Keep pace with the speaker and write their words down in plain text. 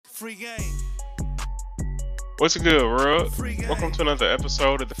Free game. What's good, world? Free Welcome game. to another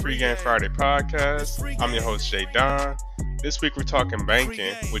episode of the Free Free Game game. Friday It's podcast. free I'm your game. host, Jay Don. This week we're talking Free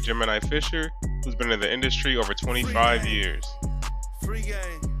banking game. with Gemini Fisher, who's been in the industry over Free 25 game. years. Free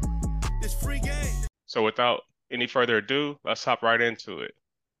game. It's free game. So without any further ado, let's hop right into it.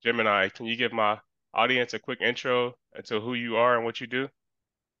 Gemini, can you give my audience a quick intro into who you are and what you do?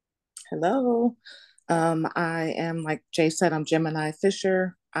 Hello. I am, like Jay said, I'm Gemini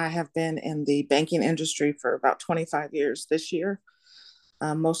Fisher. I have been in the banking industry for about 25 years this year.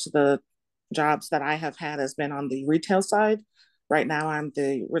 Most of the jobs that I have had has been on the retail side. Right now, I'm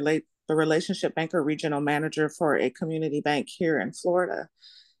the relationship banker, regional manager for a community bank here in Florida.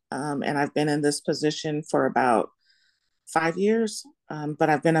 And I've been in this position for about 5 years, but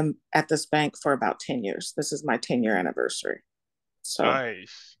I've been at this bank for about 10 years. This is my 10-year anniversary. So,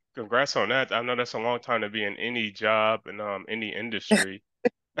 Nice. Congrats on that. I know that's a long time to be in any job and any industry.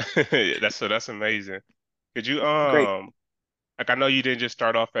 That's amazing. Could you great. like I know you didn't just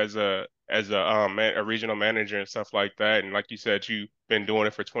start off as a regional manager and stuff like that, and like you said, you've been doing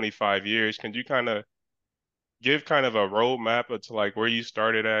it for 25 years. Can you kind of give kind of a roadmap to like where you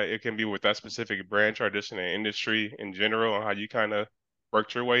started at? It can be with that specific branch or just in the industry in general, and how you kind of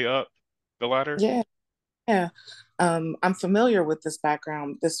worked your way up the ladder. Yeah. Yeah. I'm familiar with this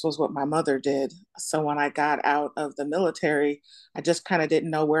background. This was what my mother did. So when I got out of the military, I just kind of didn't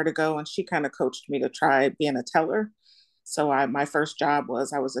know where to go. And she kind of coached me to try being a teller. So my first job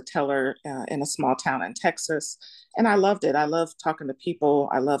was I was a teller in a small town in Texas. And I loved it. I love talking to people.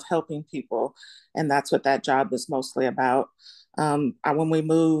 I love helping people. And that's what that job is mostly about. When we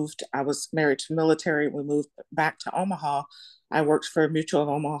moved, I was married to military. We moved back to Omaha. I worked for Mutual of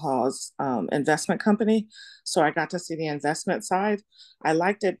Omaha's investment company. So I got to see the investment side. I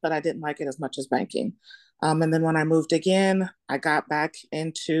liked it, but I didn't like it as much as banking. And then when I moved again, I got back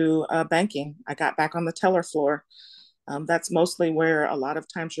into banking. I got back on the teller floor. That's mostly where a lot of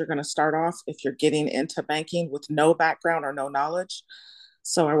times you're going to start off if you're getting into banking with no background or no knowledge.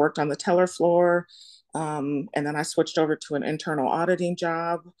 So I worked on the teller floor, and then I switched over to an internal auditing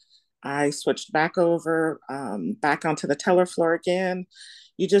job. I switched back onto the teller floor again.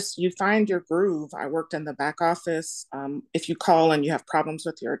 You find your groove. I worked in the back office. If you call and you have problems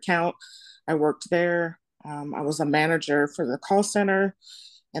with your account, I worked there. I was a manager for the call center,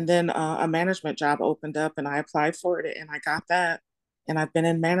 and then a management job opened up, and I applied for it, and I got that. And I've been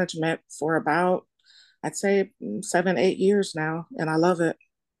in management for about, I'd say, 7, 8 years now, and I love it.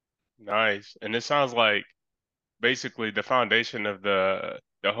 Nice. And it sounds like basically the foundation of the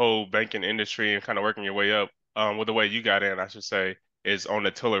whole banking industry and kind of working your way up, well, the way you got in, I should say, is on the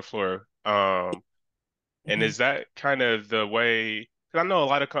tiller floor. And Mhm. is that kind of the way? Because I know a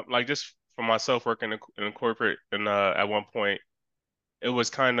lot of like just for myself working in corporate, and at one point it was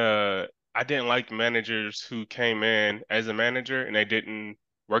kind of I didn't like managers who came in as a manager and they didn't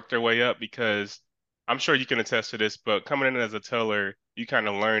work their way up because I'm sure you can attest to this, but coming in as a teller, you kind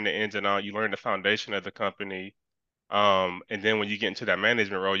of learn the ins and outs, you learn the foundation of the company. And then when you get into that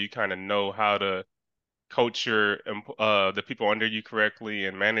management role, you kind of know how to coach the people under you correctly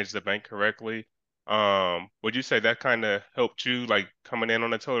and manage the bank correctly. Would you say that kind of helped you, like coming in on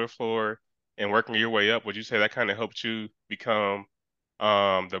the teller floor and working your way up? Would you say that kind of helped you become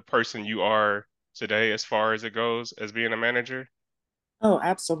the person you are today as far as it goes as being a manager? Oh,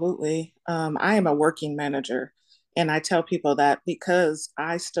 absolutely. I am a working manager, and I tell people that because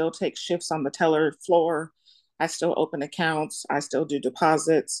I still take shifts on the teller floor, I still open accounts, I still do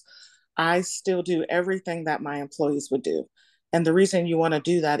deposits, I still do everything that my employees would do. And the reason you want to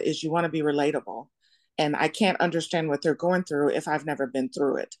do that is you want to be relatable. And I can't understand what they're going through if I've never been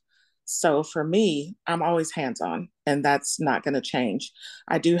through it. So for me, I'm always hands on, and that's not going to change.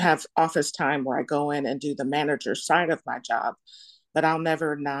 I do have office time where I go in and do the manager side of my job, but I'll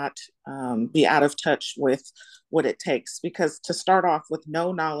never not be out of touch with what it takes. Because to start off with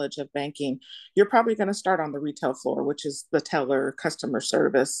no knowledge of banking, you're probably going to start on the retail floor, which is the teller, customer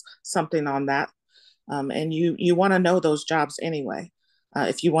service, something on that. And you want to know those jobs anyway.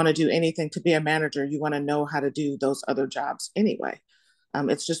 If you want to do anything to be a manager, you want to know how to do those other jobs anyway.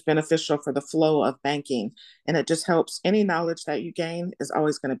 It's just beneficial for the flow of banking, and it just helps. Any knowledge that you gain is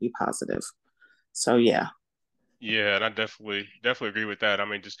always going to be positive. So yeah. Yeah, and I definitely agree with that. I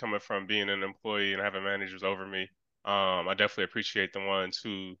mean, just coming from being an employee and having managers over me, I definitely appreciate the ones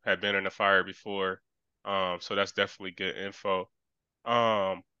who have been in the fire before. So that's definitely good info.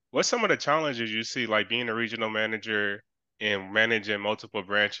 What's some of the challenges you see, like being a regional manager and managing multiple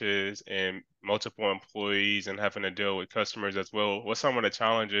branches and multiple employees and having to deal with customers as well? What's some of the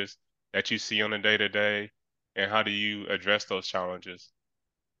challenges that you see on a day to day, and how do you address those challenges?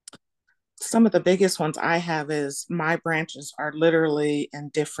 Some of the biggest ones I have is my branches are literally in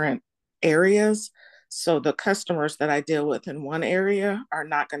different areas. So the customers that I deal with in one area are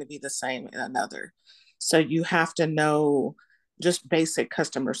not going to be the same in another. So you have to know just basic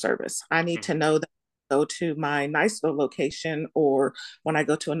customer service. I need to Mhm. know that I go to my Niceville location or when I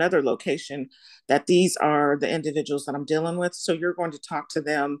go to another location, that these are the individuals that I'm dealing with. So you're going to talk to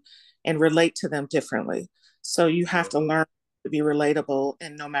them and relate to them differently. So you have Yeah. to learn to be relatable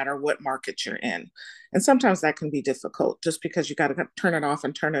in no matter what market you're in. And sometimes that can be difficult just because you got to turn it off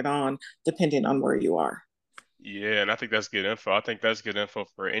and turn it on depending on where you are. Yeah, and I think that's good info. I think that's good info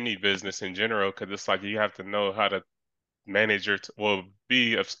for any business in general because it's like you have to know how to manage well,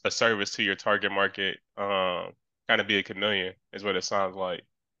 be a service to your target market. Kind of be a chameleon is what it sounds like.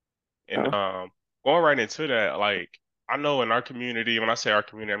 And So going right into that, like I know in our community, when I say our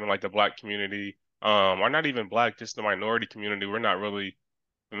community, I mean like the black community, or not even black, just the minority community, we're not really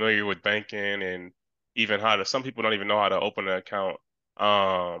familiar with banking and even how to, some people don't even know how to open an account.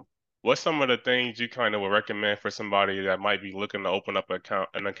 Um, what's some of the things you kind of would recommend for somebody that might be looking to open up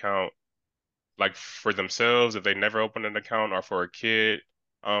an account like for themselves if they never opened an account or for a kid?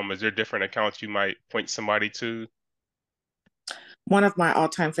 Is there different accounts you might point somebody to? one of my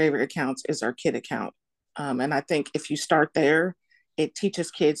all-time favorite accounts is our kid account. And I think if you start there, it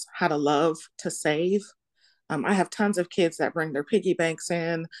teaches kids how to love to save. I have tons of kids that bring their piggy banks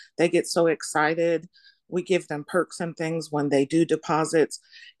in. They get so excited. We give them perks and things when they do deposits.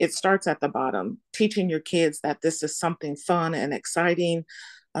 It starts at the bottom, teaching your kids that this is something fun and exciting,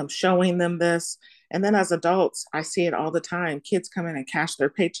 showing them this. And then as adults, I see it all the time. Kids come in and cash their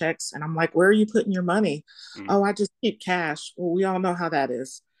paychecks, and I'm like, where are you putting your money? Oh, Mm, I just keep cash. Well, we all know how that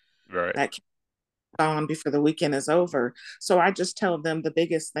is. right. That gone before the weekend is over. So I just tell them the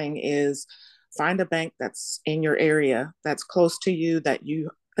biggest thing is find a bank that's in your area, that's close to you,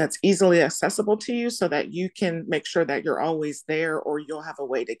 that's easily accessible to you so that you can make sure that you're always there or you'll have a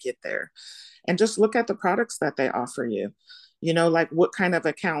way to get there. And just look at the products that they offer you. You know, like what kind of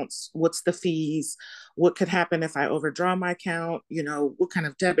accounts, what's the fees, what could happen if I overdraw my account, you know, what kind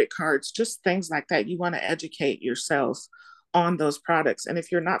of debit cards, just things like that. You want to educate yourself on those products. And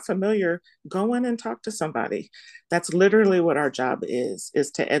if you're not familiar, go in and talk to somebody. That's literally what our job is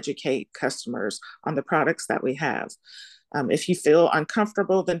to educate customers on the products that we have. If you feel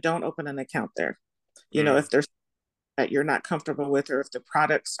uncomfortable, then don't open an account there. You know, Mm, if there's that you're not comfortable with, or if the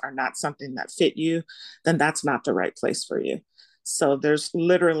products are not something that fit you, then that's not the right place for you. So there's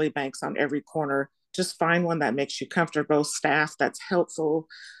literally banks on every corner. Just find one that makes you comfortable, staff that's helpful.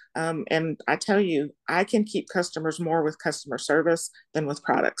 And I tell you, I can keep customers more with customer service than with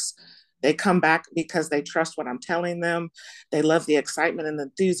products. They come back because they trust what I'm telling them. They love the excitement and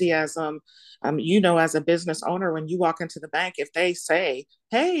enthusiasm. You know, as a business owner, when you walk into the bank, if they say,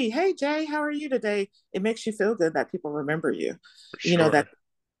 hey, Jay, how are you today? It makes you feel good that people remember you. for You know, that sure.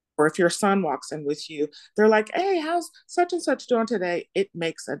 or if your son walks in with you, they're like, hey, how's such and such doing today? It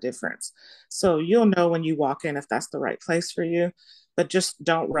makes a difference. So you'll know when you walk in if that's the right place for you, but just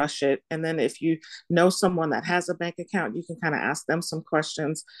don't rush it. And then if you know someone that has a bank account, you can kind of ask them some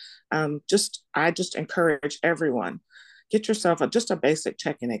questions. I just encourage everyone, get yourself just a basic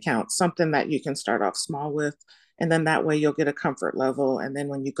checking account, something that you can start off small with. And then that way you'll get a comfort level. And then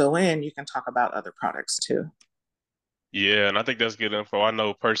when you go in, you can talk about other products too. Yeah, and I think that's good info. I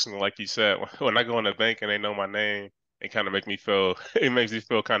know personally, like you said, when I go in the bank and they know my name, it kind of make me feel, it makes me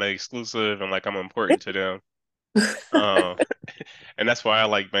feel kind of exclusive and like I'm important to them. Uh, and that's why I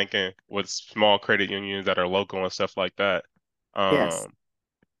like banking with small credit unions that are local and stuff like that. Yes. Um,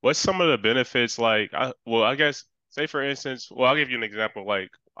 what's some of the benefits like well, I guess say for instance, well, I'll give you an example.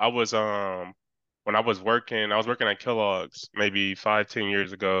 Like I was when I was working at Kellogg's maybe 5, 10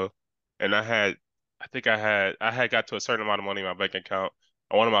 years ago, and I had got to a certain amount of money in my bank account.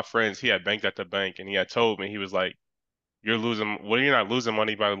 And one of my friends, he had banked at the bank and he had told me, he was like, you're not losing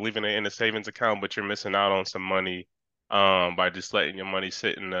money by leaving it in a savings account, but you're missing out on some money by just letting your money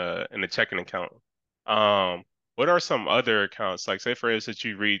sit in the checking account. Um, what are some other accounts? Like say for instance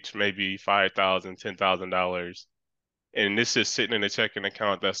you reach maybe 5,000, $10,000, and this is sitting in a checking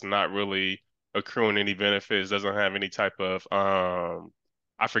account that's not really accruing any benefits, doesn't have any type of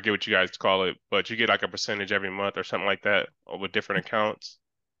I forget what you guys call it, but you get like a percentage every month or something like that with different accounts.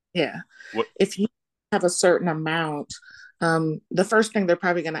 Yeah. What If you have a certain amount, the first thing they're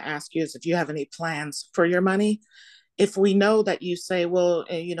probably going to ask you is if you have any plans for your money. If we know that you say, well,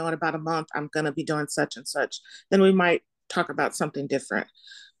 you know, in about a month, I'm going to be doing such and such, then we might talk about something different.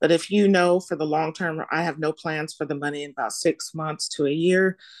 But if you know for the long term, I have no plans for the money in about 6 months to a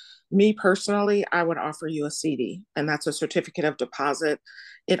year, Me personally, I would offer you a CD, and that's a certificate of deposit.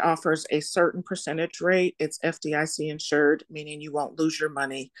 It offers a certain percentage rate. It's FDIC insured, meaning you won't lose your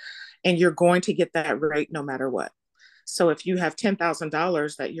money, and you're going to get that rate no matter what. So if you have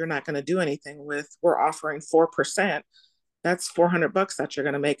 $10,000 that you're not going to do anything with, we're offering 4%. That's $400 that you're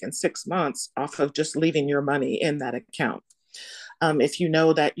going to make in 6 months off of just leaving your money in that account. If you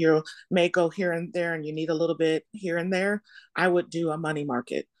know that you may go here and there and you need a little bit here and there, I would do a money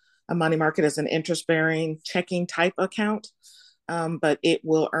market. A money market is an interest bearing checking type account, but it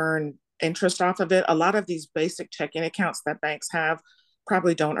will earn interest off of it. A lot of these basic checking accounts that banks have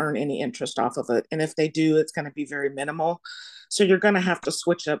probably don't earn any interest off of it. And if they do, it's going to be very minimal. So you're going to have to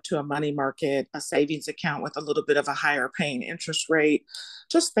switch up to a money market, a savings account with a little bit of a higher paying interest rate,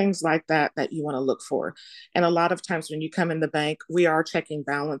 just things like that that you want to look for. And a lot of times when you come in the bank, we are checking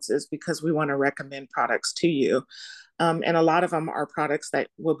balances because we want to recommend products to you. And a lot of them are products that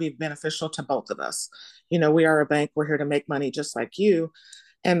will be beneficial to both of us. You know, we are a bank, we're here to make money just like you.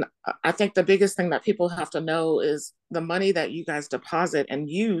 And I think the biggest thing that people have to know is the money that you guys deposit and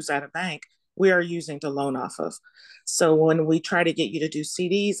use at a bank, we are using to loan off of. So when we try to get you to do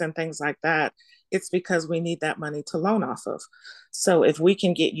CDs and things like that, it's because we need that money to loan off of. So if we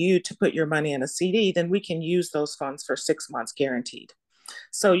can get you to put your money in a CD, then we can use those funds for 6 months guaranteed.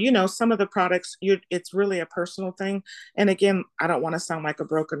 So, you know, some of the products, it's really a personal thing. And again, I don't want to sound like a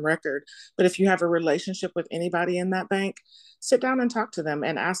broken record, but if you have a relationship with anybody in that bank, sit down and talk to them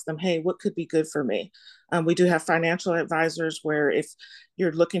and ask them, hey, what could be good for me? We do have financial advisors where if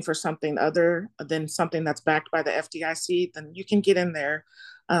you're looking for something other than something that's backed by the FDIC, then you can get in there.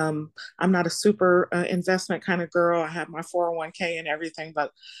 I'm not a super investment kind of girl. I have my 401k and everything,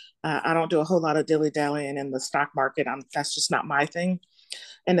 but I don't do a whole lot of dilly dallying in the stock market. That's just not my thing.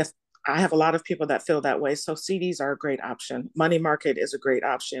 And if I have a lot of people that feel that way. So CDs are a great option. Money market is a great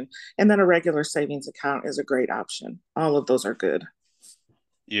option. And then a regular savings account is a great option. All of those are good.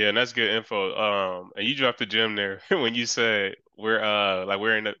 Yeah, and that's good info. And you dropped the gem there when you said we're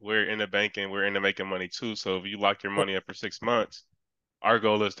in the banking, we're into making money too. So if you lock your money up for 6 months, our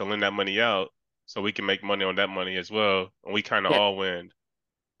goal is to lend that money out so we can make money on that money as well, and we kind of Yeah, all win.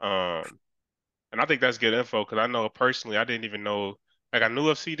 Um, and I think that's good info because I know personally I didn't even know, like I knew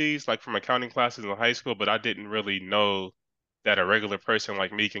of CDs like from accounting classes in high school, but I didn't really know that a regular person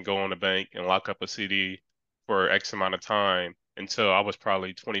like me can go on the bank and lock up a CD for X amount of time until I was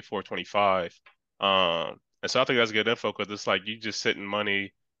probably 24, 25. And so I think that's good info because it's like you just sitting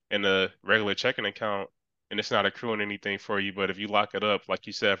money in a regular checking account and it's not accruing anything for you. But if you lock it up, like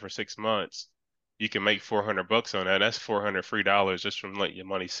you said, for 6 months, you can make $400 on that. That's 400 free dollars just from letting your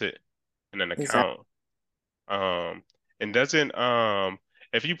money sit in an exactly. account. Um, and doesn't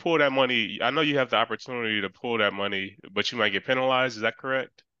if you pull that money, I know you have the opportunity to pull that money, but you might get penalized. Is that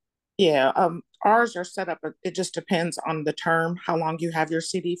correct? Yeah, ours are set up. It just depends on the term, how long you have your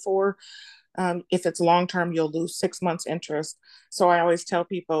CD for. If it's long term, you'll lose 6 months interest. So I always tell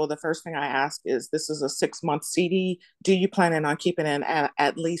people the first thing I ask is, this is a 6 month CD. Do you plan on keeping it in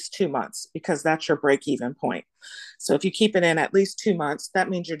at least 2 months? Because that's your break even point. So if you keep it in at least 2 months, that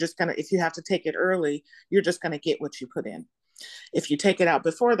means you're just going to, if you have to take it early, you're just going to get what you put in. If you take it out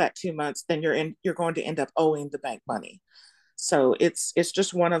before that 2 months, then you're going to end up owing the bank money. So it's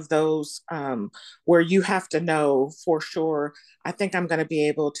just one of those where you have to know for sure. I think I'm going to be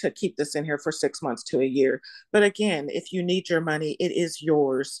able to keep this in here for 6 months to a year. But again, if you need your money, it is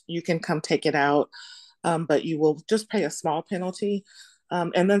yours. You can come take it out, but you will just pay a small penalty.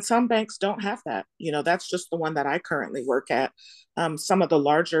 And then some banks don't have that. You know, that's just the one that I currently work at. Some of the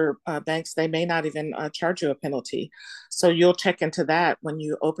larger banks, they may not even charge you a penalty. So you'll check into that when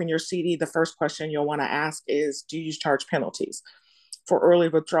you open your CD. The first question you'll want to ask is, do you charge penalties for early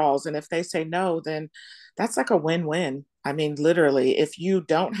withdrawals? And if they say no, then that's like a win-win. I mean, literally, if you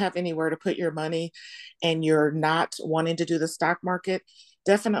don't have anywhere to put your money and you're not wanting to do the stock market,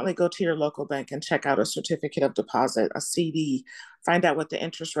 definitely go to your local bank and check out a certificate of deposit, a CD, find out what the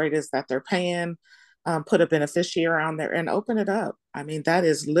interest rate is that they're paying, put a beneficiary on there and open it up. I mean, that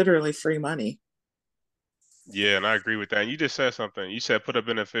is literally free money. Yeah, and I agree with that. And you just said something. You said put a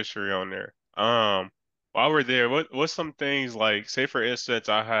beneficiary on there. While we're there, what's some things like, say for instance,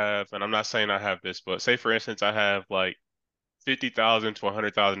 I have, and I'm not saying I have this, but say for instance, I have like 50,000 to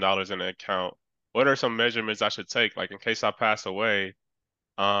 $100,000 in an account. What are some measurements I should take, like in case I pass away?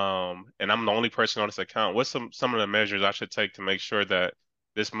 And I'm the only person on this account. What's some of the measures I should take to make sure that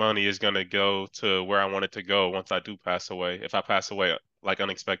this money is gonna go to where I want it to go once I do pass away, if I pass away like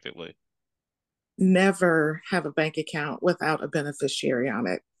unexpectedly? Never have a bank account without a beneficiary on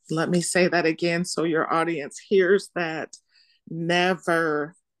it. Let me say that again so your audience hears that.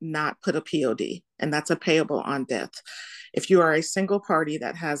 Never. not put a POD, and that's a payable on death. If you are a single party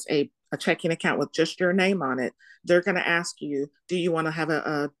that has a checking account with just your name on it, they're going to ask you, do you want to have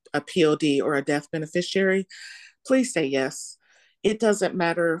a POD or a death beneficiary? Please say yes. It doesn't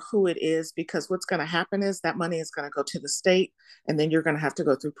matter who it is, because what's going to happen is that money is going to go to the state, and then you're going to have to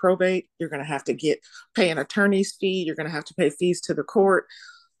go through probate. You're going to have to pay an attorney's fee. You're going to have to pay fees to the court,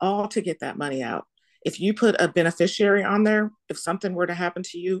 all to get that money out. If you put a beneficiary on there, if something were to happen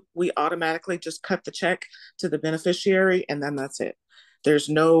to you, we automatically just cut the check to the beneficiary, and then that's it. There's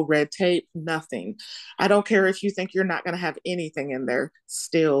no red tape, nothing. I don't care if you think you're not going to have anything in there,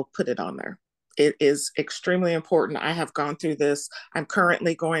 still put it on there. It is extremely important. I have gone through this. I'm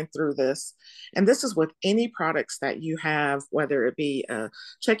currently going through this. And this is with any products that you have, whether it be a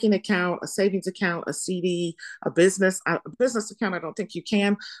checking account, a savings account, a CD, a business account. I don't think you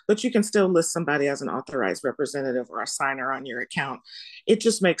can, but you can still list somebody as an authorized representative or a signer on your account. It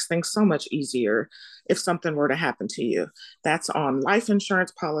just makes things so much easier if something were to happen to you. That's on life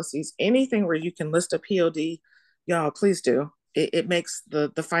insurance policies, anything where you can list a POD, y'all, please do. It makes the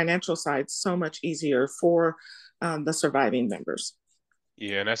financial side so much easier for the surviving members.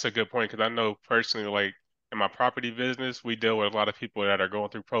 Yeah, and that's a good point because I know personally, like in my property business, we deal with a lot of people that are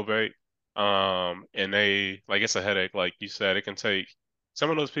going through probate. And they like it's a headache, like you said. It can take some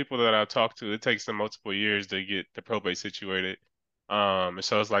of those people that I talk to, it takes them multiple years to get the probate situated. And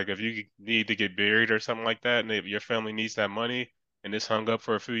so it's like if you need to get buried or something like that, and if your family needs that money and it's hung up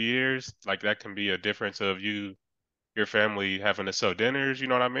for a few years, like that can be a difference of your family having to sell dinners, you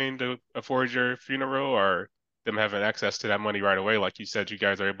know what I mean, to afford your funeral, or them having access to that money right away, like you said, you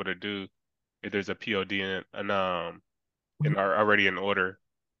guys are able to do if there's a POD and are already in order.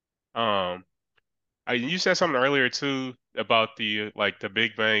 Um, you said something earlier too about the like the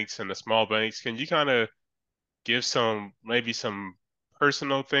big banks and the small banks. Can you kind of give maybe some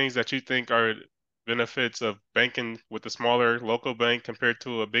personal things that you think are benefits of banking with a smaller local bank compared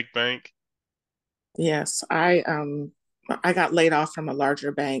to a big bank? Yes, I got laid off from a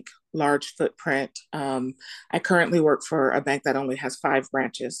larger bank, large footprint. I currently work for a bank that only has 5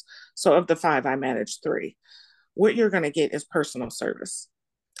 branches. So of the 5, I manage 3. What you're going to get is personal service.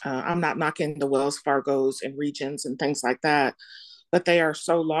 I'm not knocking the Wells Fargos and Regions and things like that, but they are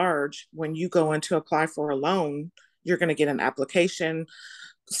so large. When you go in to apply for a loan, you're going to get an application,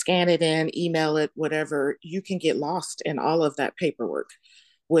 scan it in, email it, whatever. You can get lost in all of that paperwork.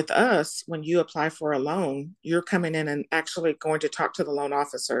 With us, when you apply for a loan, you're coming in and actually going to talk to the loan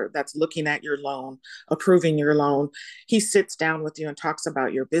officer that's looking at your loan, approving your loan. He sits down with you and talks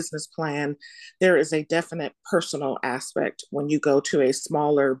about your business plan. There is a definite personal aspect when you go to a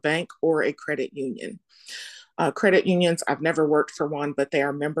smaller bank or a credit union. Credit unions, I've never worked for one, but they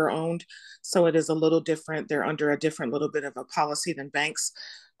are member owned. So it is a little different. They're under a different little bit of a policy than banks.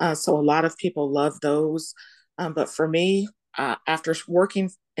 So a lot of people love those. But for me, after working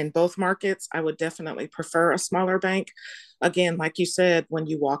in both markets, I would definitely prefer a smaller bank. Again, like you said, when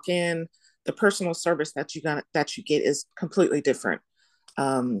you walk in, the personal service that you get is completely different.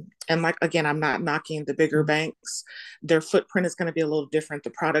 And like again, I'm not knocking the bigger banks. Their footprint is going to be a little different.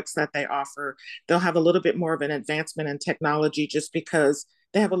 The products that they offer, they'll have a little bit more of an advancement in technology just because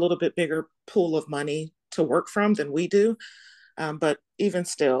they have a little bit bigger pool of money to work from than we do. But even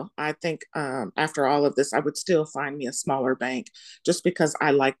still, I think after all of this, I would still find me a smaller bank just because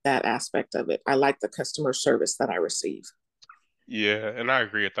I like that aspect of it. I like the customer service that I receive. Yeah, and I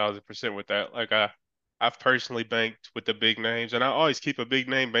agree 1,000% with that. I've personally banked with the big names, and I always keep a big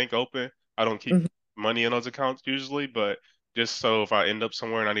name bank open. I don't keep Mhm. money in those accounts usually, but just so if I end up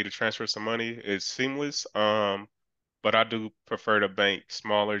somewhere and I need to transfer some money, it's seamless. But I do prefer to bank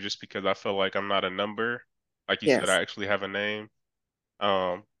smaller just because I feel like I'm not a number. Like you said, Yes. I actually have a name.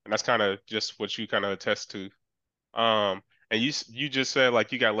 And that's kind of just what you kind of attest to. And you just said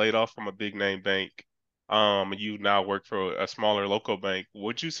like you got laid off from a big name bank. And you now work for a smaller local bank.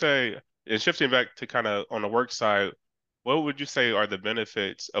 Would you say, and shifting back to kind of on the work side, what would you say are the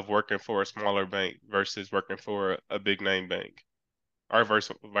benefits of working for a smaller bank versus working for a big name bank, or vice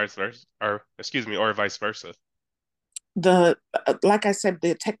versa, or excuse me, or vice versa? The Like I said,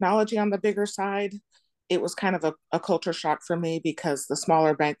 the technology on the bigger side, it was kind of a culture shock for me because the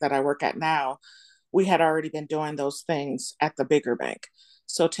smaller bank that I work at now, we had already been doing those things at the bigger bank.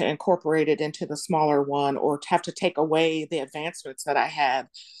 So to incorporate it into the smaller one or to have to take away the advancements that I had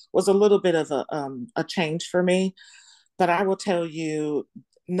was a little bit of a change for me. But I will tell you,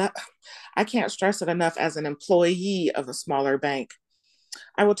 not, I can't stress it enough as an employee of a smaller bank.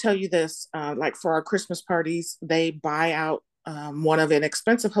 I will tell you this, like for our Christmas parties, they buy out one of an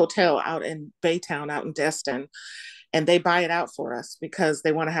expensive hotel out in Baytown, out in Destin, and they buy it out for us because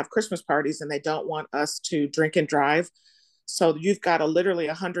they want to have Christmas parties and they don't want us to drink and drive. So you've got literally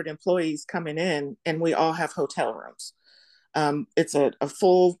 100 employees coming in, and we all have hotel rooms. It's a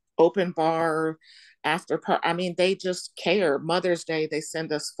full open bar after I mean, they just care. Mother's Day, they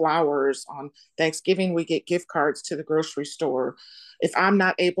send us flowers. On Thanksgiving, we get gift cards to the grocery store. If I'm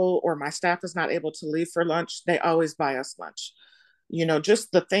not able or my staff is not able to leave for lunch, they always buy us lunch.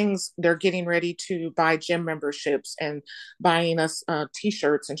 Just the things they're getting ready to buy gym memberships and buying us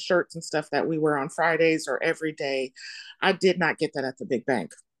t-shirts and shirts and stuff that we wear on Fridays or every day. I did not get that at the big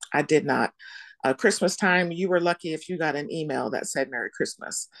bank. I did not. Christmas time, you were lucky if you got an email that said Merry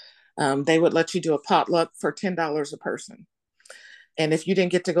Christmas. They would let you do a potluck for $10 a person. And if you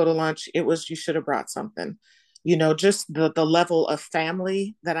didn't get to go to lunch, it was you should have brought something. Just the level of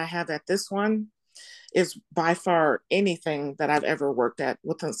family that I have at this one is by far anything that I've ever worked at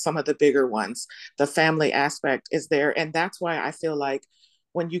with some of the bigger ones. The family aspect is there. And that's why I feel like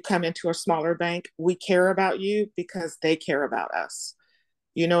when you come into a smaller bank, we care about you because they care about us.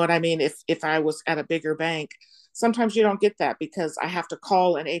 You know what I mean? If I was at a bigger bank, sometimes you don't get that because I have to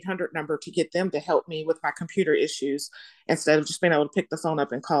call an 800 number to get them to help me with my computer issues instead of just being able to pick the phone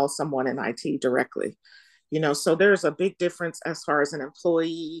up and call someone in IT directly. So there's a big difference as far as an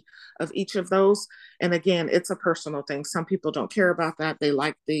employee of each of those. And again, it's a personal thing. Some people don't care about that. They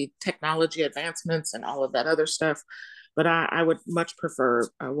like the technology advancements and all of that other stuff. But I would much prefer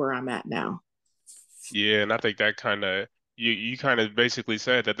where I'm at now. Yeah, and I think that kind of you kind of basically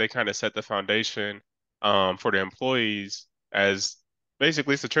said that they kind of set the foundation for the employees as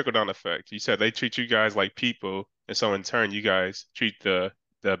basically it's a trickle down effect. You said they treat you guys like people, and so in turn you guys treat the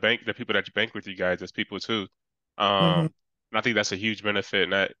people that you bank with you guys as people too. Mm-hmm. And I think that's a huge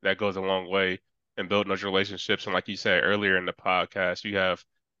benefit, and that goes a long way in building those relationships. And like you said earlier in the podcast, you have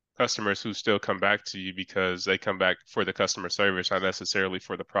customers who still come back to you because they come back for the customer service, not necessarily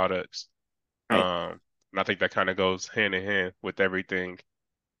for the products. Right. And I think that kind of goes hand in hand with everything.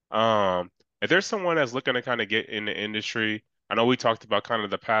 Um, if there's someone that's looking to kind of get in the industry, I know we talked about kind of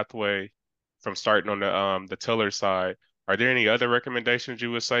the pathway from starting on the tiller side. Are there any other recommendations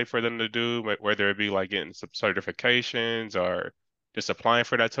you would say for them to do, whether it be like getting some certifications or just applying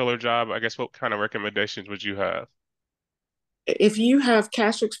for that tiller job? I guess what kind of recommendations would you have? If you have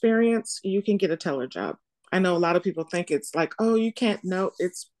cash experience, you can get a teller job. I know a lot of people think it's like, oh, you can't. No,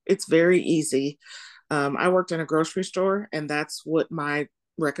 it's very easy. I worked in a grocery store, and that's what my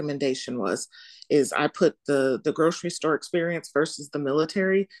recommendation was. Is I put the grocery store experience versus the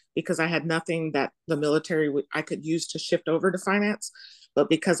military because I had nothing that the military I could use to shift over to finance, but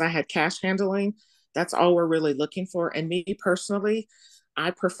because I had cash handling, that's all we're really looking for. And me personally,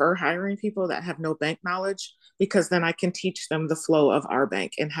 I prefer hiring people that have no bank knowledge because then I can teach them the flow of our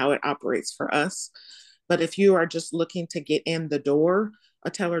bank and how it operates for us. But if you are just looking to get in the door, a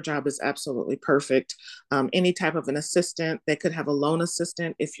teller job is absolutely perfect. Any type of an assistant, they could have a loan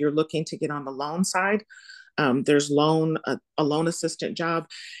assistant if you're looking to get on the loan side. There's a loan assistant job,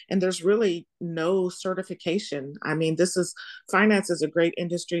 and there's really no certification. I mean, finance is a great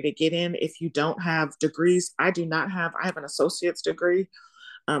industry to get in if you don't have degrees. I have an associate's degree.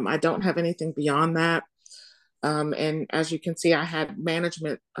 I don't have anything beyond that. And as you can see, I had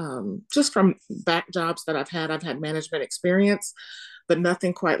management, just from back jobs that I've had management experience, but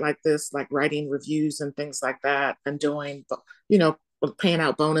nothing quite like this, like writing reviews and things like that, and doing, you know, paying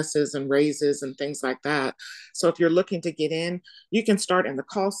out bonuses and raises and things like that. So if you're looking to get in, you can start in the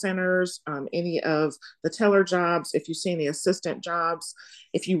call centers, any of the teller jobs. If you see any assistant jobs,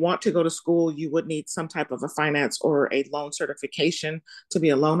 if you want to go to school, you would need some type of a finance or a loan certification to be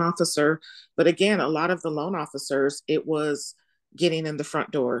a loan officer. But again, a lot of the loan officers, it was getting in the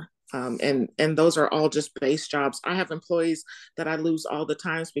front door. And those are all just base jobs. I have employees that I lose all the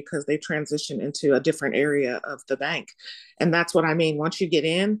times because they transition into a different area of the bank. And that's what I mean. Once you get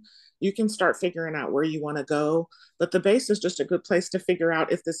in, you can start figuring out where you want to go. But the base is just a good place to figure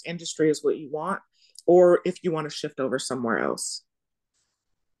out if this industry is what you want or if you want to shift over somewhere else.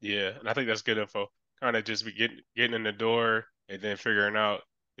 Yeah, and I think that's good info. Kind of just be getting in the door and then figuring out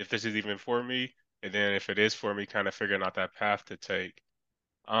if this is even for me, and then if it is for me, kind of figuring out that path to take.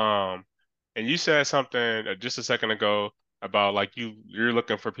 Um, and you said something just a second ago about like you're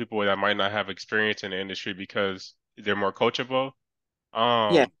looking for people that might not have experience in the industry because they're more coachable.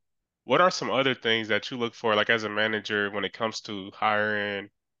 Yeah. Um, what are some other things that you look for, like as a manager, when it comes to hiring,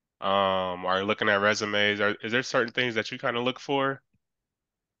 or looking at resumes? Is there certain things that you kind of look for?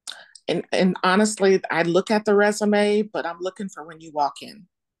 And honestly, I look at the resume, but I'm looking for when you walk in.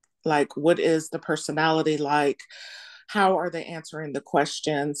 Like, what is the personality like? how are they answering the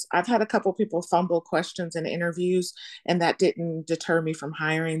questions? I've had a couple people fumble questions in interviews, and that didn't deter me from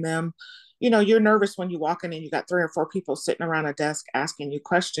hiring them. You're nervous when you walk in and you got three or four people sitting around a desk asking you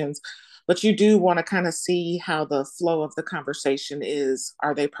questions, but you do want to kind of see how the flow of the conversation is.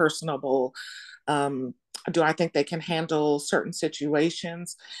 Are they personable? Um, do I think they can handle certain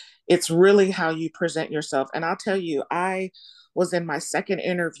situations? It's really how you present yourself. And I'll tell you, I was in my second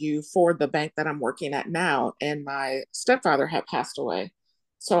interview for the bank that I'm working at now, and my stepfather had passed away.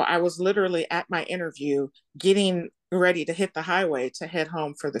 So I was literally at my interview getting ready to hit the highway to head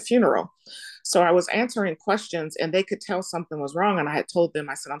home for the funeral. So I was answering questions and they could tell something was wrong. And I had told them,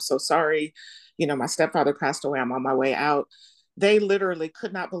 I said, I'm so sorry. My stepfather passed away. I'm on my way out. They literally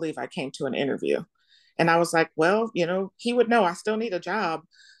could not believe I came to an interview. And I was like, well, he would know I still need a job.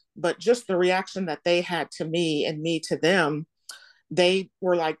 But just the reaction that they had to me and me to them, they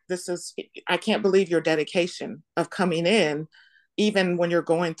were like, I can't believe your dedication of coming in, even when you're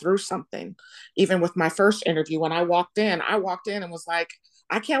going through something. Even with my first interview, when I walked in and was like,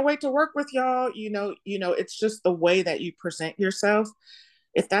 I can't wait to work with y'all. It's just the way that you present yourself.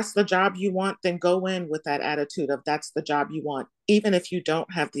 If that's the job you want, then go in with that attitude of that's the job you want, even if you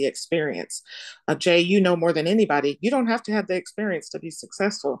don't have the experience. Jay, more than anybody, you don't have to have the experience to be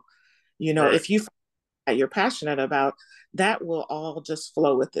successful. Right. If you that you're passionate about, that will all just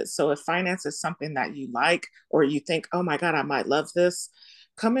flow with it. So if finance is something that you like, or you think, oh my God, I might love this,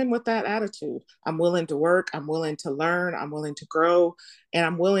 come in with that attitude. I'm willing to work, I'm willing to learn, I'm willing to grow, and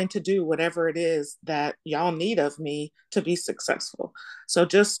I'm willing to do whatever it is that y'all need of me to be successful. So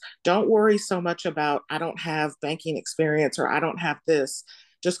just don't worry so much about, I don't have banking experience or I don't have this.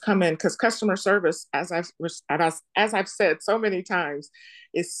 Just come in, because customer service, as I've said so many times,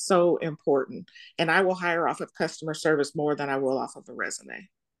 is so important. And I will hire off of customer service more than I will off of a resume.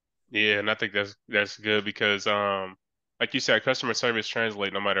 Yeah, and I think that's good because like you said, customer service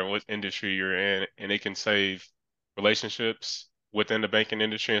translate no matter what industry you're in, and it can save relationships within the banking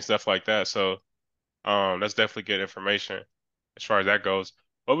industry and stuff like that. So that's definitely good information as far as that goes.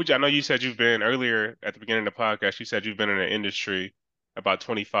 I know you said you've been earlier at the beginning of the podcast, you said you've been in the industry about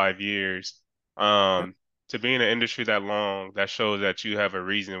 25 years. Um, to be in an industry that long, that shows that you have a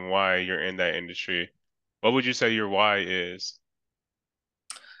reason why you're in that industry. What would you say your why is?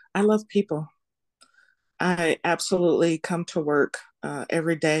 I love people. I absolutely come to work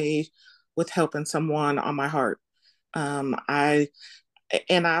every day with helping someone on my heart. I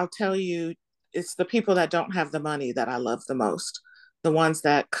and I'll tell you, it's the people that don't have the money that I love the most. The ones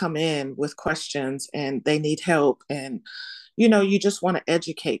that come in with questions and they need help, and you just want to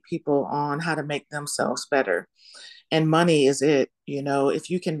educate people on how to make themselves better. And money is it. If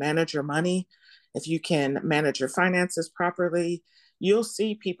you can manage your money, if you can manage your finances properly, you'll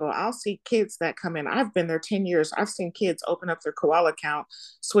see people. I'll see kids that come in. I've been there 10 years. I've seen kids open up their koala account,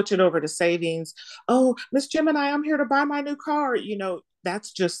 switch it over to savings. Oh, Miss Gemini, I'm here to buy my new car.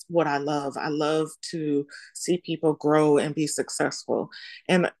 That's just what I love. I love to see people grow and be successful.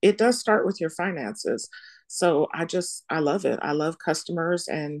 And it does start with your finances. So I love it. I love customers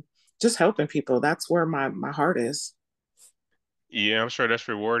and just helping people. That's where my heart is. Yeah, I'm sure that's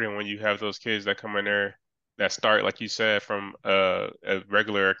rewarding when you have those kids that come in there that start, like you said, from a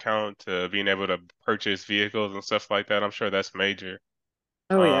regular account to being able to purchase vehicles and stuff like that. I'm sure that's major.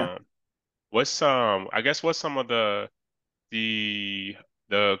 Oh yeah. Um, I guess what's some of the the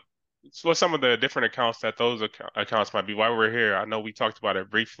what's some of the different accounts that those accounts might be? While we're here, I know we talked about it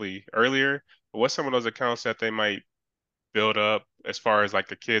briefly earlier, but what's some of those accounts that they might build up as far as like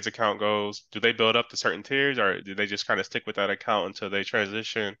the kids account goes? Do they build up to certain tiers, or do they just kind of stick with that account until they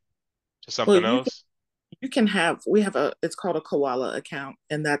transition to Well, something else? you can have we have it's called a koala account,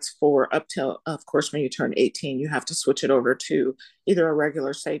 and that's for up till, of course, when you turn 18 you have to switch it over to either a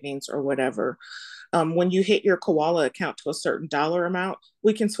regular savings or whatever. When you hit your koala account to a certain dollar amount,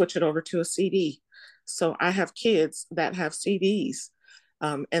 we can switch it over to a CD. So I have kids that have CDs.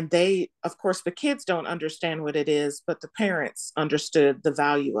 And they, of course, the kids don't understand what it is, but the parents understood the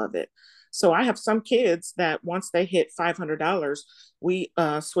value of it. So I have some kids that once they hit $500, we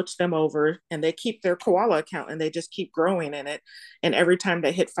switch them over and they keep their koala account and they just keep growing in it. And every time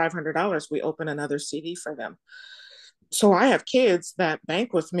they hit $500, we open another CD for them. So I have kids that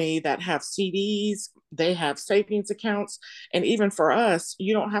bank with me that have CDs, they have savings accounts, and even for us,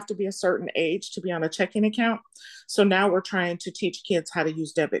 you don't have to be a certain age to be on a checking account. So now we're trying to teach kids how to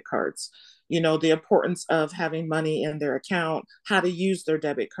use debit cards. The importance of having money in their account, how to use their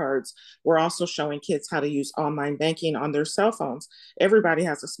debit cards. We're also showing kids how to use online banking on their cell phones. Everybody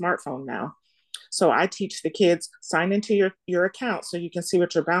has a smartphone now. So I teach the kids, sign into your account so you can see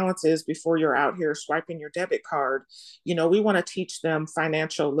what your balance is before you're out here swiping your debit card. We want to teach them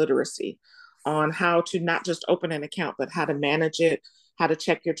financial literacy on how to not just open an account, but how to manage it, how to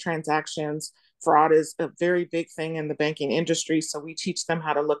check your transactions. Fraud is a very big thing in the banking industry. So we teach them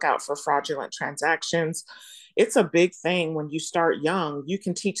how to look out for fraudulent transactions. It's a big thing when you start young. You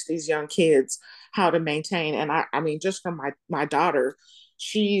can teach these young kids how to maintain. And I mean, just from my daughter,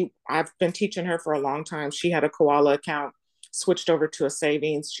 I've been teaching her for a long time. She had a koala account, switched over to a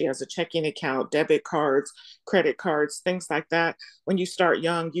savings. She has a checking account, debit cards, credit cards, things like that. When you start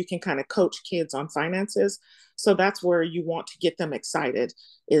young, you can kind of coach kids on finances. So that's where you want to get them excited,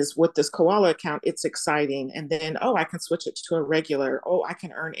 is with this koala account, it's exciting. And then, oh, I can switch it to a regular. Oh, I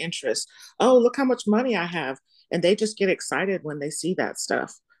can earn interest. Oh, look how much money I have. And they just get excited when they see that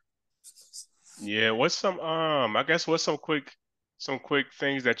stuff. Yeah, I guess what's some quick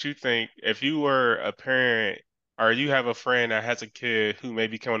things that you think if you were a parent or you have a friend that has a kid who may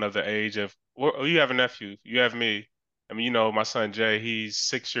be coming of the age of, or you have a nephew, you have me. I mean, my son Jay, he's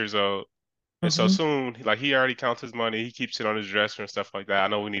 6 years old. And so Mm-hmm. soon, like he already counts his money, he keeps it on his dresser and stuff like that. I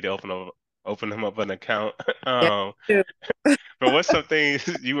know we need to open him up an account. Um, Yeah. but what's some things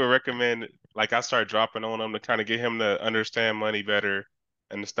you would recommend, like I start dropping on him to kind of get him to understand money better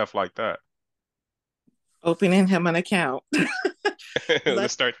and stuff like that? Opening him an account. Let's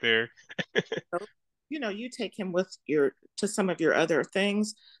Let start there. you take him with your to some of your other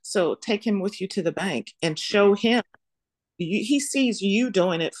things. So take him with you to the bank and Hmm. show him. He sees you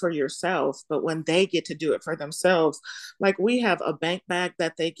doing it for yourself, but when they get to do it for themselves, like we have a bank bag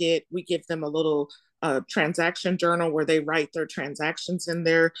that they get, we give them a little transaction journal where they write their transactions in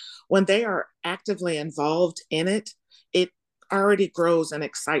there. When they are actively involved in it, it already grows an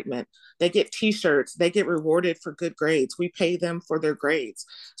excitement. They get t-shirts, they get rewarded for good grades. We pay them for their grades.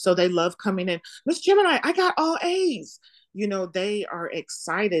 So they love coming in. Miss Gemini, I got all A's. They are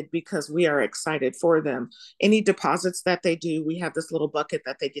excited because we are excited for them. Any deposits that they do, we have this little bucket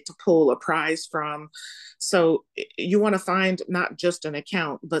that they get to pull a prize from. So you want to find not just an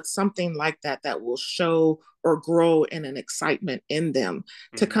account, but something like that that will show or grow in an excitement in them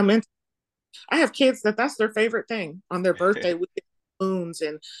to Hmm. come in. I have kids that's their favorite thing on their birthday. We get balloons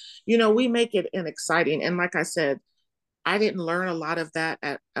and, we make it an exciting. And like I said, I didn't learn a lot of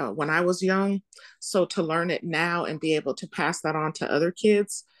that when I was young. So to learn it now and be able to pass that on to other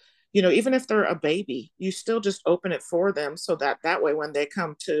kids, even if they're a baby, you still just open it for them so that way when they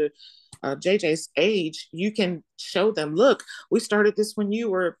come to JJ's age, you can show them, look, we started this when you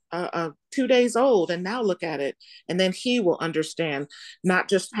were 2 days old, and now look at it. And then he will understand not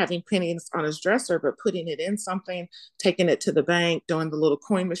just having pennies on his dresser, but putting it in something, taking it to the bank, doing the little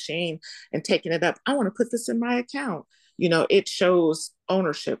coin machine, and taking it up. I want to put this in my account. It shows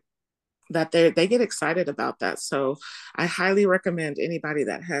ownership that they get excited about that. So I highly recommend anybody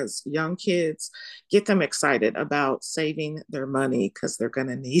that has young kids, get them excited about saving their money because they're going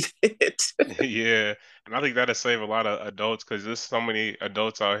to need it. Yeah, and I think that'll save a lot of adults because there's so many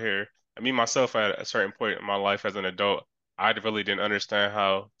adults out here. I mean, myself at a certain point in my life as an adult, I really didn't understand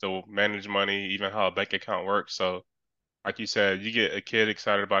how to manage money, even how a bank account works. So, like you said, you get a kid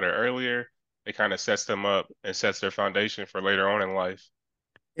excited about it earlier, it kind of sets them up and sets their foundation for later on in life.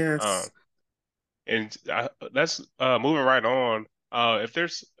 Um, Yes. and that's moving right on. If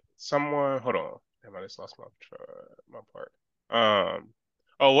there's someone, hold on, damn, I just lost my part. Um,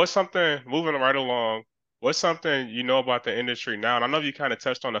 oh, what's something moving right along? What's something you know about the industry now? And I know you kind of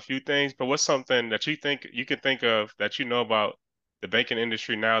touched on a few things, but what's something that you think you can think of that you know about the banking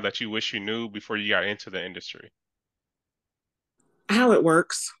industry now that you wish you knew before you got into the industry? How it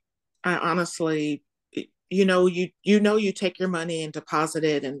works. I honestly, you take your money and deposit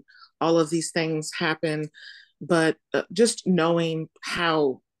it, and all of these things happen, but just knowing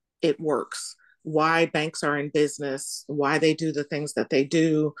how it works, why banks are in business, why they do the things that they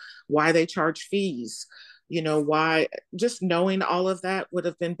do, why they charge fees, why just knowing all of that would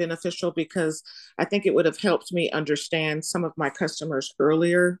have been beneficial because I think it would have helped me understand some of my customers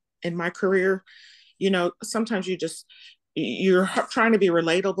earlier in my career. Sometimes you're trying to be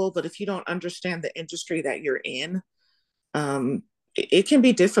relatable, but if you don't understand the industry that you're in, it can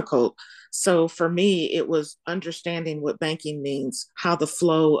be difficult. So for me, it was understanding what banking means, how the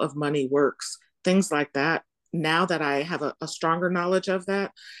flow of money works, things like that. Now that I have a stronger knowledge of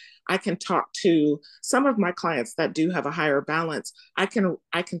that, I can talk to some of my clients that do have a higher balance. I can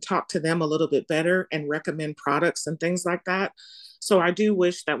talk to them a little bit better and recommend products and things like that. So I do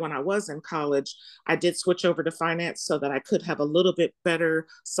wish that when I was in college, I did switch over to finance so that I could have a little bit better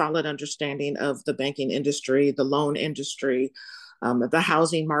solid understanding of the banking industry, the loan industry, the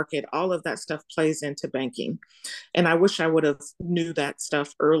housing market, all of that stuff plays into banking. And I wish I would have knew that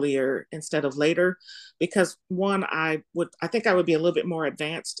stuff earlier instead of later, because one, I think I would be a little bit more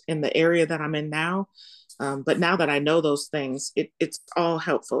advanced in the area that I'm in now. But now that I know those things, it's all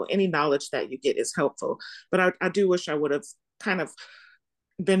helpful. Any knowledge that you get is helpful. But I do wish I would have kind of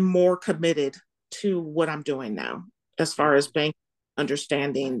been more committed to what I'm doing now, as far as bank,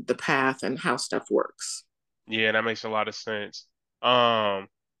 understanding the path and how stuff works. Yeah, that makes a lot of sense. Um,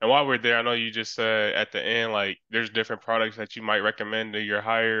 and while we're there, I know you just said at the end, like there's different products that you might recommend to your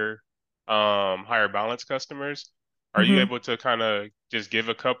higher balance customers. Are you Mm-hmm. able to kind of just give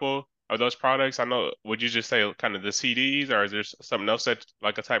a couple of those products? I know, would you just say kind of the CDs, or is there something else that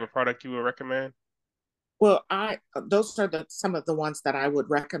like a type of product you would recommend? Well, I those are some of the ones that I would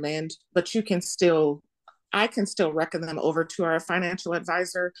recommend, but I can still recommend them over to our financial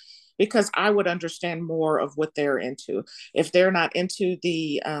advisor, because I would understand more of what they're into. If they're not into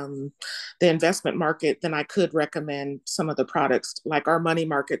the investment market, then I could recommend some of the products. Like our money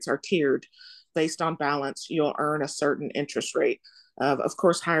markets are tiered based on balance. You'll earn a certain interest rate. Of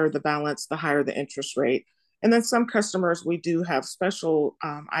course, higher the balance, the higher the interest rate. And then some customers, we do have special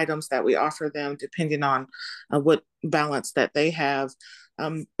items that we offer them depending on what balance that they have.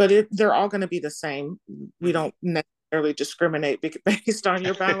 But they're all going to be the same. We Mhm. don't necessarily discriminate based on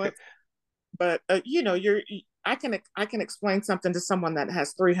your balance. But I can explain something to someone that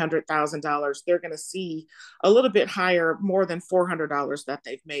has $300,000. They're going to see a little bit higher, more than $400 that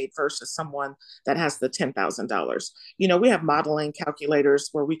they've made versus someone that has the $10,000. We have modeling calculators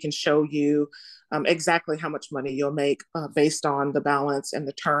where we can show you exactly how much money you'll make based on the balance and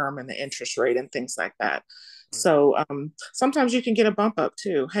the term and the interest rate and things like that. So sometimes you can get a bump up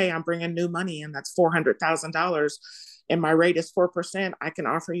too. Hey, I'm bringing new money in. That's $400,000 and my rate is 4%. I can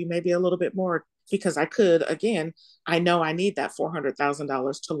offer you maybe a little bit more, because again, I know I need that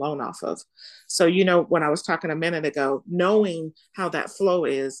 $400,000 to loan off of. So, when I was talking a minute ago, knowing how that flow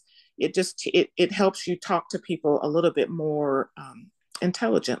is, it helps you talk to people a little bit more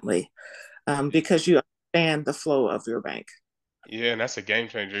intelligently, because you understand the flow of your bank. Yeah, and that's a game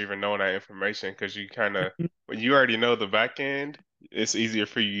changer, even knowing that information, because you kind of, when you already know the back end, it's easier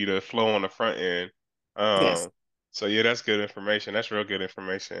for you to flow on the front end. Yes. Um, so yeah, that's good information. That's real good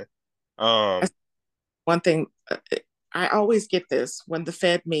information. Um, One thing, I always get this when the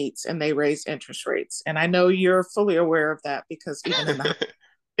Fed meets and they raise interest rates. And I know you're fully aware of that, because even in the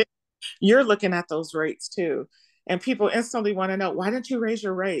you're looking at those rates too. And people instantly want to know, why didn't you raise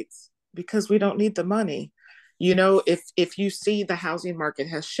your rates? Because we don't need the money. If you see the housing market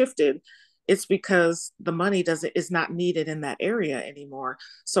has shifted, it's because the money doesn't is not needed in that area anymore.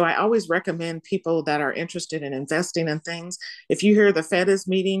 So I always recommend people that are interested in investing in things, if you hear the Fed is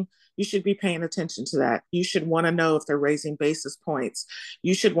meeting, you should be paying attention to that. You should want to know if they're raising basis points.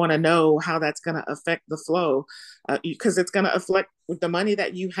 You should want to know how that's going to affect the flow, because it's going to affect the money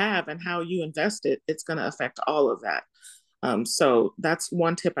that you have and how you invest it. It's going to affect all of that. So that's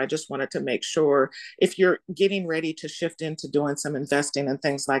one tip I just wanted to make sure. If you're getting ready to shift into doing some investing and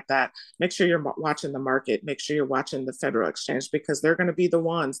things like that, make sure you're watching the market, make sure you're watching the Federal Exchange, because they're going to be the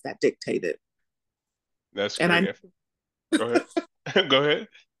ones that dictate it. that's And great. Go ahead. Go ahead.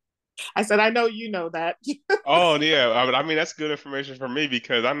 I said, I know you know that. Oh yeah, I mean that's good information for me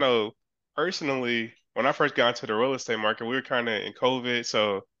because I know personally when I first got into the real estate market, we were kind of in COVID,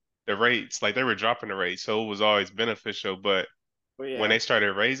 so the rates like they were dropping the rates, so it was always beneficial. But Oh, when yeah. they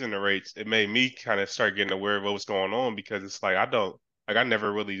started raising the rates, it made me kind of start getting aware of what was going on because it's like I don't like I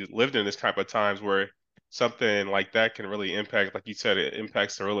never really lived in this type of times where something like that can really impact, like you said, it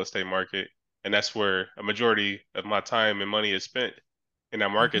impacts the real estate market, and that's where a majority of my time and money is spent in that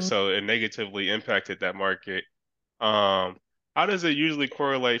market. Mm-hmm. So it negatively impacted that market. Um, how does it usually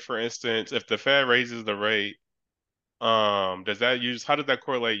correlate, for instance, if the Fed raises the rate, how does that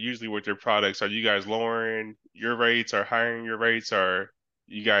correlate usually with your products? Are you guys lowering your rates or hiring your rates, or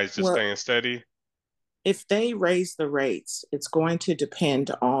you guys just Well, staying steady? if they raise the rates, it's going to depend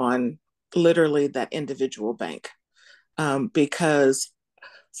on literally that individual bank. Because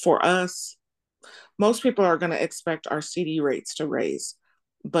for us, most people are going to expect our CD rates to raise.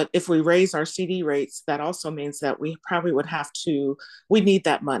 But if we raise our CD rates, that also means that we probably we need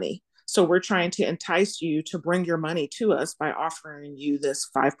that money. So we're trying to entice you to bring your money to us by offering you this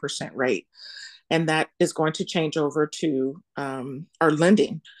 5% rate. And that is going to change over to our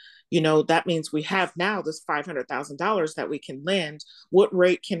lending. That means we have now this $500,000 that we can lend. What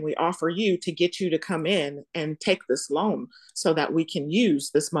rate can we offer you to get you to come in and take this loan so that we can use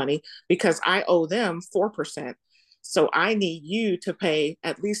this money? Because I owe them 4%. So I need you to pay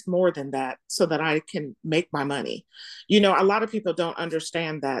at least more than that so that I can make my money. A lot of people don't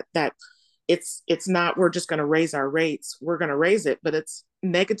understand that it's not we're just going to raise our rates. We're going to raise it, but it's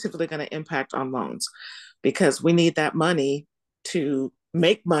negatively going to impact on loans because we need that money to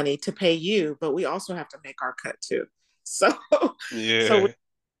make money to pay you, but we also have to make our cut too. So so Yeah.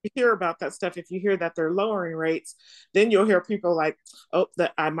 you hear about that stuff. If you hear that they're lowering rates, then you'll hear people like, oh,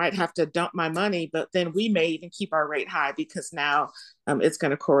 that I might have to dump my money, but then we may even keep our rate high because now it's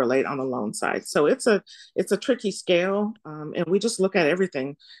going to correlate on the loan side. So it's a tricky scale, and we just look at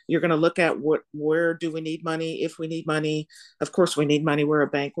everything. You're going to look at where do we need money? If we need money, of course we need money. We're a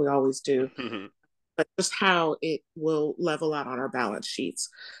bank, we always do. But just how it will level out on our balance sheets.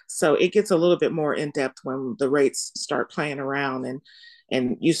 So it gets a little bit more in depth when the rates start playing around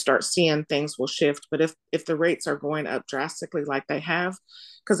and you start seeing things will shift. But if the rates are going up drastically like they have,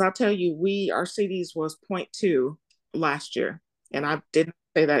 because I'll tell you, our CDs was 0.2 last year, and I didn't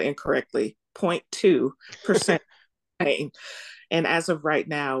say that incorrectly, 0.2% paying. And as of right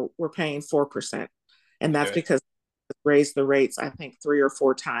now, we're paying 4%. And that's Yeah. because raised the rates, I think 3 or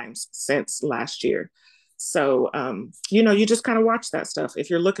 4 times since last year. So, you just kind of watch that stuff. If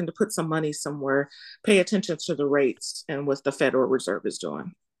you're looking to put some money somewhere, pay attention to the rates and what the Federal Reserve is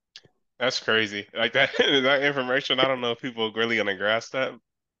doing. That's crazy. Like that that information, I don't know if people are really gonna grasp that,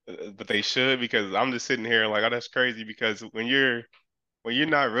 but they should because I'm just sitting here like, oh, that's crazy because when you're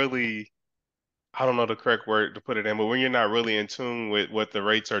not really, I don't know the correct word to put it in, but when you're not really in tune with what the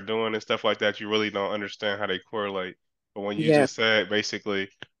rates are doing and stuff like that, you really don't understand how they correlate. But when you Yes, just said basically,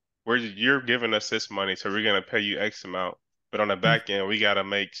 you're giving us this money, so we're gonna pay you X amount, but on the back end, we gotta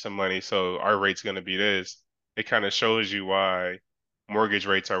make some money, so our rate's gonna be this. It kind of shows you why mortgage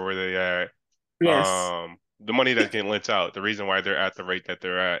rates are where they at. yes, The money that's getting lent out, the reason why they're at the rate that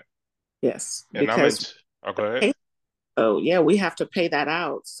they're at. yes, And I'm in, because oh, go ahead. so yeah, we have to pay that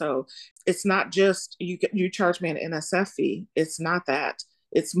out. So it's not just you charge me an NSF fee. It's not that.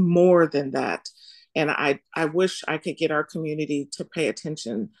 It's more than that. And I wish I could get our community to pay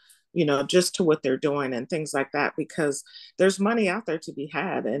attention, just to what they're doing and things like that, because there's money out there to be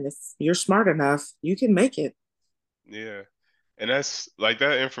had. And if you're smart enough, you can make it. Yeah. And that's like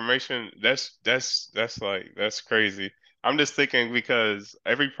that information, that's crazy. I'm just thinking because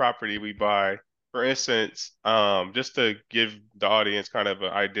every property we buy, for instance, just to give the audience kind of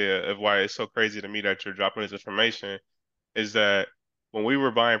an idea of why it's so crazy to me that you're dropping this information, is that when we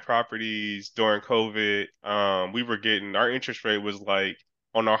were buying properties during COVID, we were getting our interest rate was like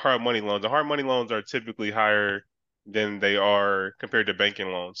on our hard money loans. The hard money loans are typically higher than they are compared to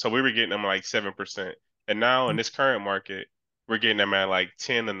banking loans. So we were getting them like 7%. And now in this current market, we're getting them at like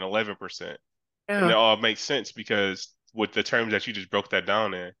 10 and 11%. And it Yeah. all makes sense because with the terms that you just broke that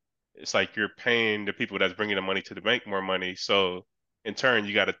down in, it's like you're paying the people that's bringing the money to the bank more money. So in turn,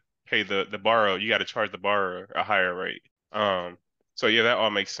 you got to pay the borrower, you got to charge the borrower a higher rate. Um, so yeah, that all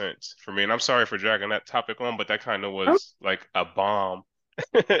makes sense for me. And I'm sorry for dragging that topic on, but that kind of was like a bomb.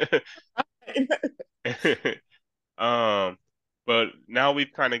 Um, but now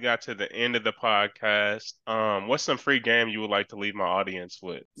we've kind of got to the end of the podcast. What's some free game you would like to leave my audience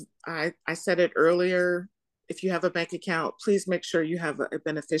with? I said it earlier. If you have a bank account, please make sure you have a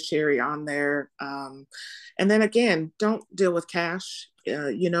beneficiary on there. And then again, don't deal with cash.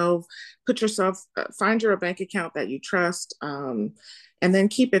 Put yourself, find your bank account that you trust, and then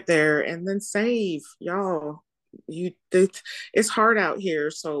keep it there and then save. Y'all, it's hard out here.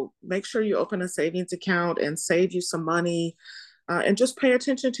 So make sure you open a savings account and save you some money. And just pay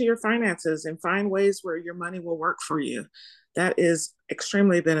attention to your finances and find ways where your money will work for you. That is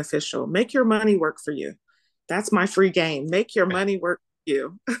extremely beneficial. Make your money work for you. That's my free game. Make your money work for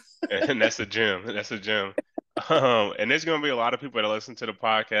you. And that's a gem. That's a gem. And there's going to be a lot of people that listen to the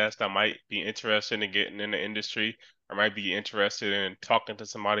podcast that might be interested in getting in the industry or might be interested in talking to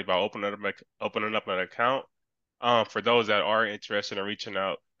somebody about opening up an account. For those that are interested in reaching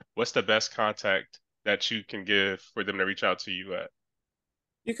out, what's the best contact that you can give for them to reach out to you at?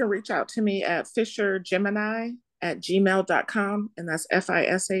 You can reach out to me at fishergemini@gmail.com. And that's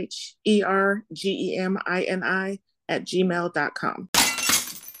FISHERGEMINI@gmail.com.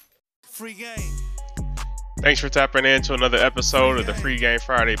 Free game. Thanks for tapping in to another episode of the Free Game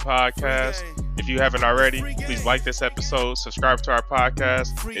Friday podcast. If you haven't already, please like this episode, subscribe to our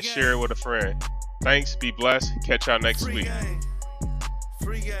podcast, and share it with a friend. Thanks, be blessed, catch y'all next week.